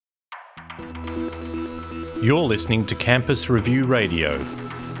You're listening to Campus Review Radio.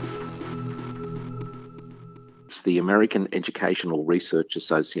 It's the American Educational Research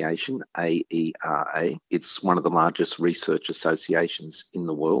Association, AERA. It's one of the largest research associations in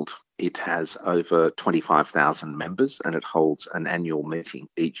the world. It has over 25,000 members and it holds an annual meeting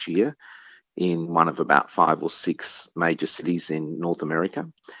each year in one of about 5 or 6 major cities in North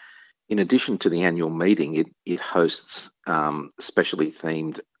America. In addition to the annual meeting, it hosts specially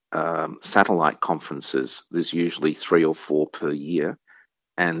themed satellite conferences. There's usually 3 or 4 per year.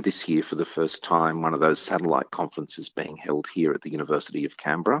 And this year, for the first time, one of those satellite conferences being held here at the University of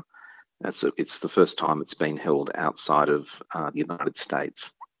Canberra. It's the first time it's been held outside of the United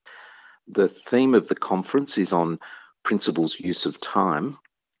States. The theme of the conference is on principles use of time,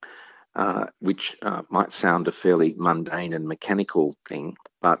 which might sound a fairly mundane and mechanical thing,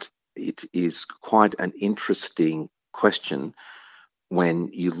 but it is quite an interesting question when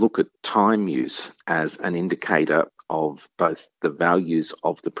you look at time use as an indicator of both the values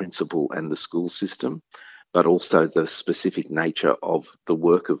of the principal and the school system, but also the specific nature of the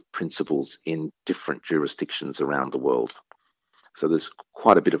work of principals in different jurisdictions around the world. So there's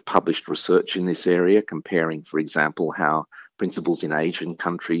quite a bit of published research in this area, comparing, for example, how principals in Asian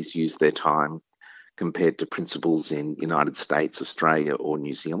countries use their time compared to principals in United States, Australia, or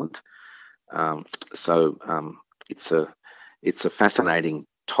New Zealand. It's a fascinating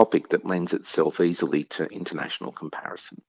topic that lends itself easily to international comparison.